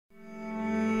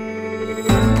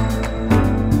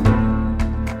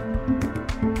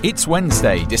It's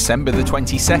Wednesday, December the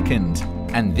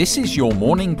 22nd, and this is your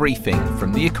morning briefing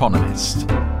from The Economist.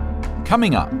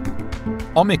 Coming up,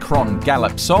 Omicron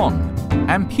gallops on,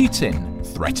 and Putin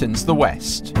threatens the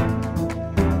West.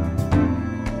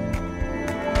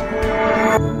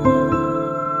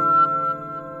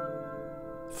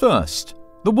 First,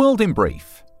 the world in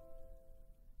brief.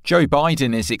 Joe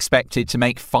Biden is expected to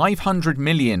make 500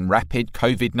 million rapid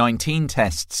COVID-19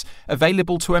 tests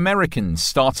available to Americans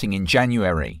starting in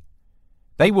January.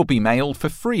 They will be mailed for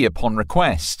free upon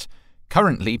request.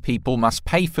 Currently, people must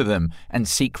pay for them and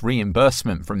seek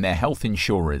reimbursement from their health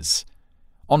insurers.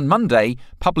 On Monday,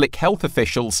 public health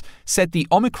officials said the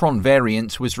Omicron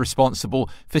variant was responsible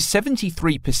for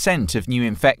 73% of new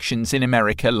infections in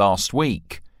America last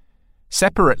week.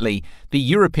 Separately, the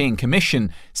European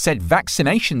Commission said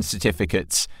vaccination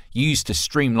certificates, used to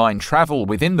streamline travel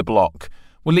within the bloc,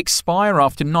 will expire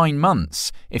after 9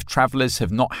 months if travellers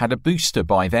have not had a booster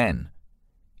by then.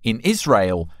 In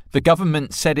Israel, the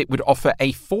government said it would offer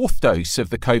a 4th dose of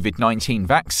the COVID-19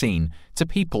 vaccine to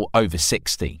people over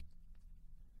 60.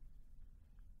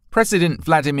 President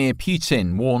Vladimir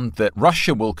Putin warned that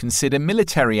Russia will consider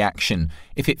military action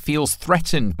if it feels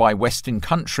threatened by Western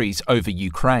countries over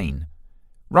Ukraine.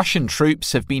 Russian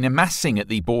troops have been amassing at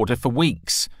the border for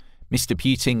weeks. Mr.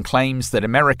 Putin claims that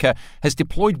America has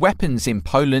deployed weapons in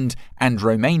Poland and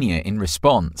Romania in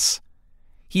response.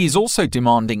 He is also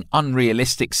demanding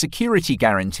unrealistic security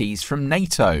guarantees from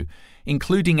NATO,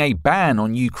 including a ban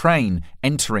on Ukraine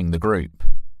entering the group.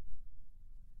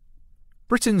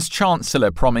 Britain's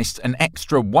Chancellor promised an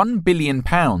extra £1 billion,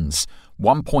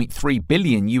 $1.3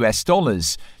 billion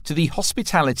to the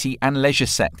hospitality and leisure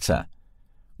sector.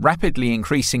 Rapidly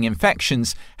increasing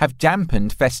infections have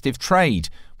dampened festive trade,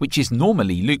 which is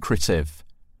normally lucrative.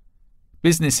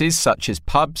 Businesses such as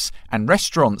pubs and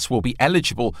restaurants will be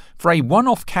eligible for a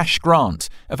one-off cash grant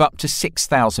of up to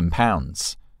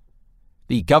 £6,000.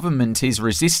 The government is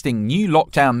resisting new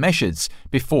lockdown measures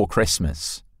before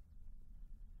Christmas.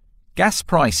 Gas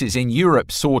prices in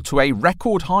Europe soared to a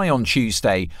record high on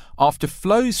Tuesday after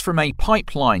flows from a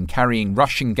pipeline carrying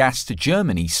Russian gas to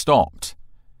Germany stopped.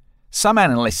 Some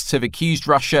analysts have accused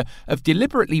Russia of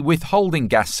deliberately withholding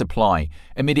gas supply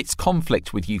amid its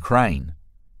conflict with Ukraine.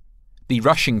 The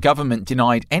Russian government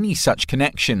denied any such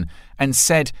connection and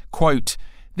said, quote,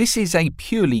 "This is a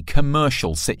purely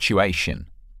commercial situation."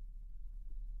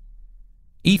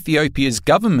 Ethiopia's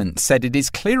government said it is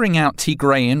clearing out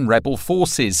Tigrayan rebel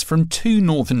forces from 2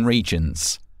 northern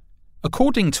regions.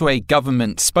 According to a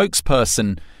government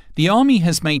spokesperson, the army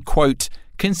has made, quote,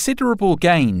 "considerable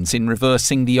gains in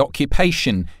reversing the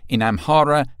occupation in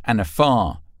Amhara and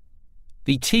Afar."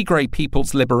 The Tigray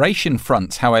People's Liberation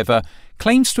Front, however,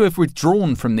 claims to have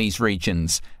withdrawn from these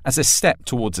regions as a step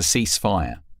towards a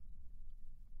ceasefire.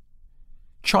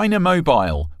 China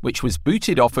Mobile, which was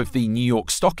booted off of the New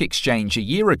York Stock Exchange a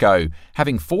year ago,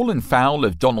 having fallen foul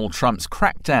of Donald Trump's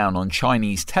crackdown on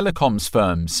Chinese telecoms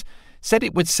firms, said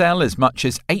it would sell as much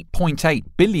as $8.8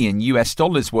 billion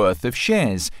worth of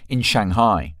shares in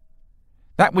Shanghai.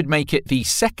 That would make it the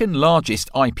second largest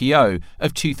IPO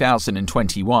of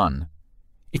 2021.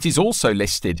 It is also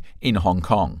listed in Hong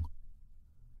Kong.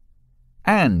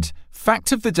 And,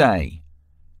 fact of the day,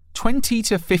 20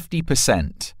 to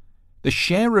 50%. The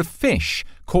share of fish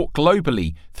caught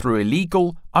globally through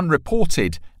illegal,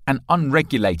 unreported and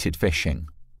unregulated fishing.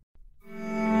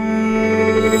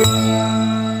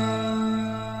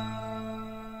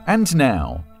 And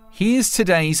now, here's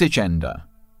today's agenda.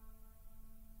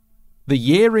 The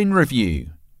year in review.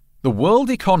 The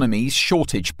world economy's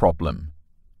shortage problem.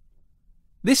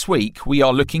 This week, we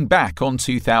are looking back on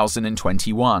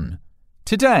 2021.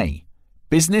 Today,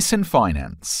 business and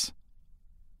finance.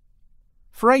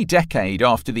 For a decade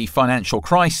after the financial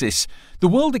crisis, the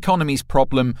world economy's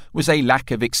problem was a lack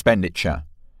of expenditure.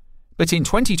 But in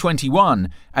 2021,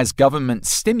 as governments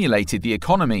stimulated the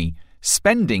economy,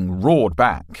 spending roared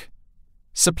back.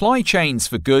 Supply chains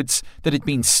for goods that had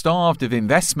been starved of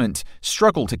investment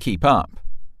struggled to keep up.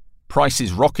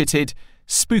 Prices rocketed,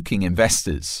 spooking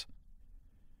investors.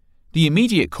 The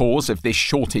immediate cause of this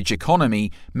shortage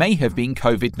economy may have been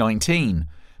COVID-19,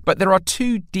 but there are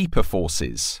 2 deeper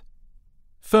forces.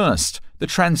 First, the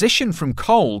transition from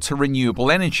coal to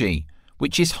renewable energy,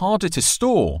 which is harder to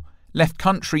store, left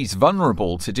countries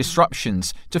vulnerable to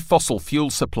disruptions to fossil fuel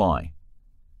supply.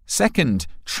 Second,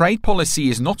 trade policy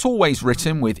is not always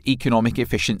written with economic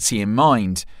efficiency in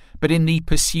mind, but in the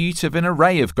pursuit of an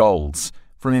array of goals,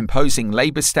 from imposing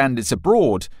labour standards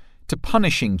abroad to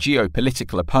punishing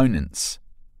geopolitical opponents.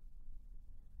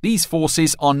 These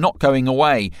forces are not going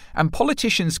away, and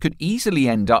politicians could easily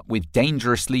end up with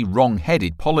dangerously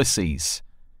wrong-headed policies.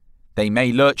 They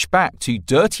may lurch back to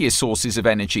dirtier sources of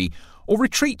energy or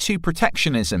retreat to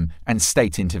protectionism and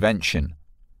state intervention.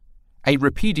 A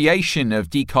repudiation of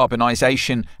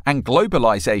decarbonisation and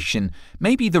globalisation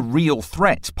may be the real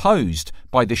threat posed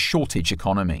by the shortage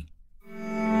economy.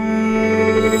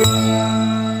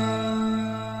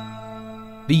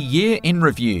 The year in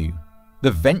review: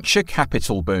 the venture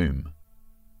capital boom.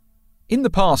 In the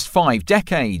past 5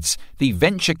 decades, the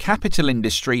venture capital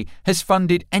industry has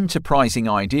funded enterprising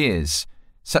ideas,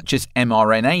 such as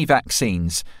mRNA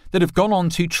vaccines, that have gone on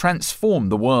to transform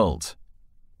the world.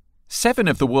 7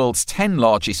 of the world's 10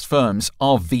 largest firms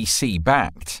are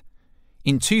VC-backed.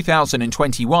 In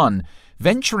 2021,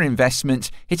 venture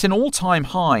investment hit an all-time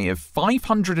high of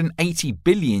 $580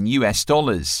 billion,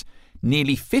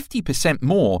 nearly 50%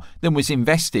 more than was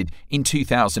invested in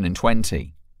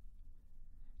 2020.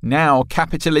 Now,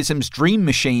 capitalism's dream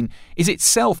machine is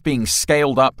itself being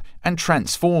scaled up and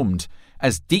transformed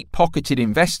as deep-pocketed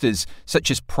investors such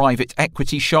as private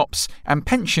equity shops and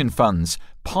pension funds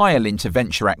pile into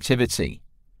venture activity.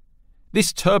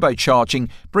 This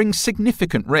turbocharging brings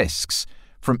significant risks,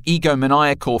 from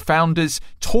egomaniacal founders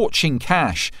torching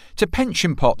cash to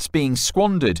pension pots being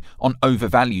squandered on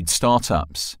overvalued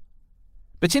startups.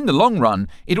 But in the long run,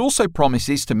 it also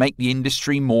promises to make the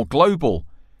industry more global,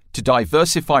 to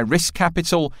diversify risk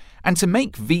capital, and to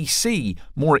make VC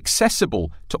more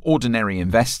accessible to ordinary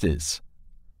investors.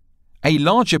 A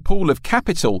larger pool of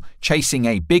capital chasing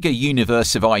a bigger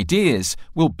universe of ideas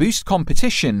will boost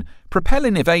competition, propel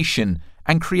innovation,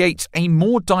 and create a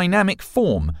more dynamic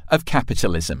form of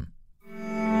capitalism.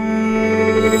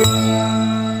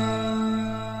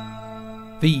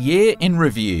 The year in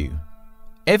review: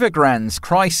 Evergrande's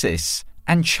crisis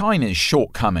and China's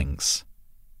shortcomings.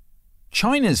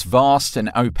 China's vast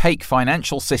and opaque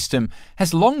financial system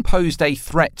has long posed a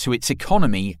threat to its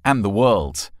economy and the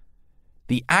world.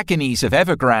 The agonies of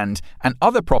Evergrande and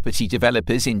other property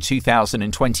developers in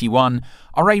 2021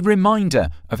 are a reminder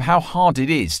of how hard it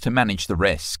is to manage the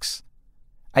risks.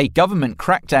 A government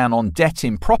crackdown on debt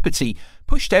in property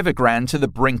pushed Evergrande to the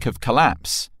brink of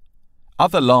collapse.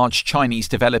 Other large Chinese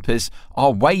developers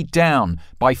are weighed down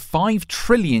by $5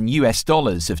 trillion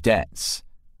of debts.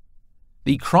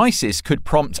 The crisis could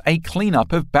prompt a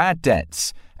cleanup of bad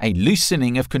debts, a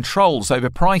loosening of controls over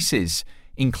prices,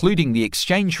 including the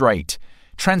exchange rate,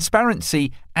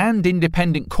 transparency, and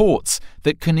independent courts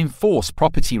that can enforce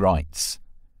property rights.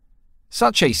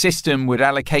 Such a system would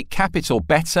allocate capital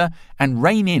better and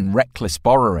rein in reckless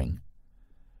borrowing.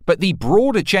 But the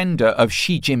broad agenda of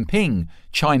Xi Jinping,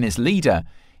 China's leader,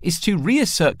 is to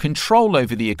reassert control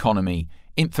over the economy,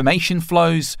 information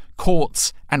flows,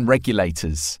 courts, and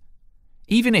regulators.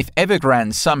 Even if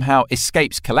Evergrande somehow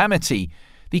escapes calamity,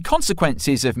 the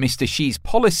consequences of Mr. Xi's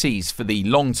policies for the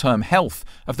long-term health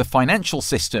of the financial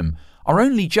system are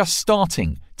only just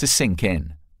starting to sink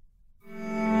in.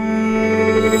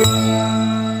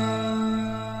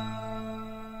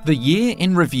 The year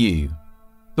in review: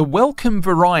 the welcome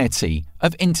variety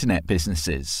of internet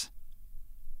businesses.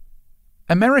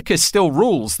 America still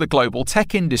rules the global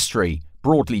tech industry,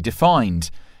 broadly defined,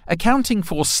 accounting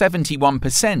for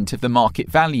 71% of the market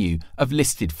value of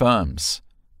listed firms.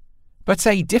 But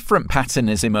a different pattern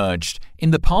has emerged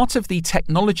in the part of the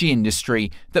technology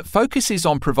industry that focuses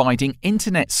on providing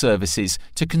internet services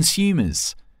to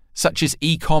consumers, such as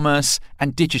e-commerce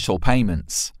and digital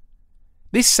payments.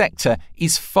 This sector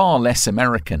is far less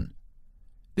American.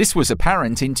 This was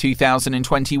apparent in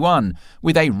 2021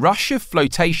 with a rush of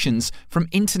flotations from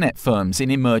internet firms in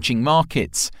emerging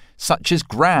markets, such as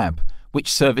Grab,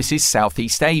 which services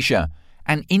Southeast Asia,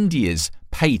 and India's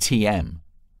Paytm.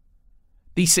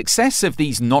 The success of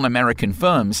these non-American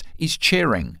firms is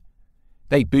cheering.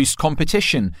 They boost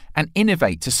competition and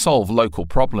innovate to solve local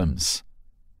problems.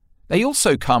 They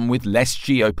also come with less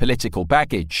geopolitical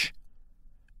baggage.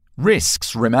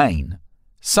 Risks remain.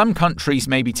 Some countries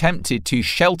may be tempted to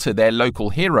shelter their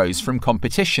local heroes from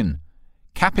competition.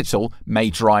 Capital may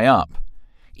dry up.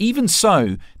 Even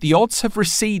so, the odds have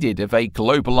receded of a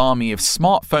global army of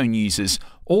smartphone users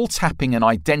all tapping an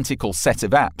identical set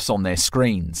of apps on their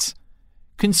screens.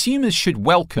 Consumers should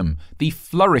welcome the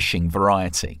flourishing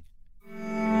variety.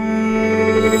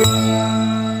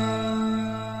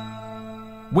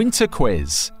 Winter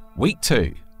Quiz, Week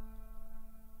 2.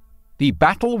 The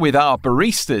battle with our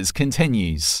baristas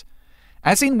continues.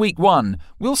 As in Week 1,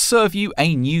 we'll serve you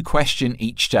a new question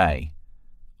each day.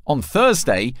 On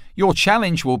Thursday, your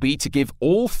challenge will be to give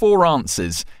all 4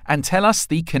 answers and tell us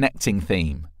the connecting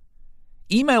theme.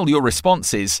 Email your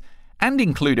responses and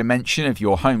include a mention of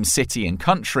your home city and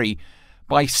country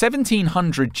by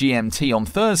 1700 GMT on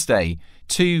Thursday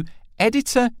to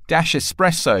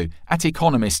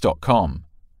editor-espresso@economist.com.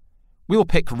 We'll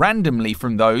pick randomly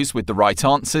from those with the right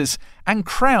answers and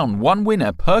crown one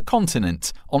winner per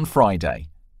continent on Friday.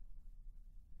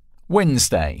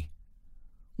 Wednesday.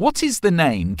 What is the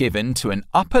name given to an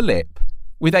upper lip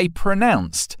with a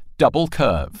pronounced double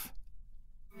curve?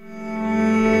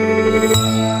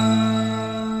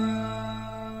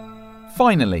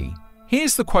 Finally,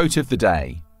 here's the quote of the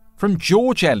day from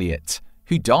George Eliot,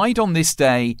 who died on this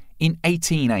day in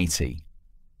 1880.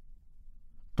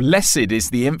 Blessed is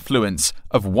the influence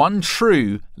of one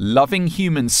true, loving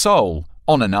human soul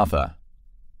on another.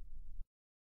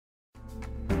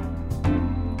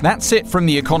 That's it from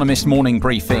the Economist Morning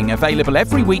Briefing, available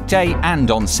every weekday and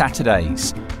on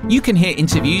Saturdays. You can hear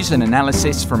interviews and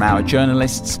analysis from our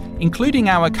journalists, including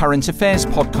our current affairs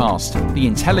podcast, The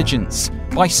Intelligence,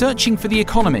 by searching for The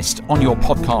Economist on your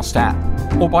podcast app,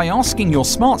 or by asking your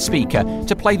smart speaker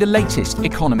to play the latest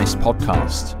Economist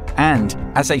podcast. And,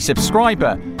 as a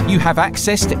subscriber, you have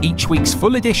access to each week's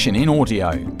full edition in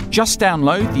audio. Just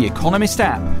download the Economist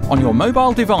app on your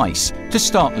mobile device to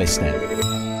start listening.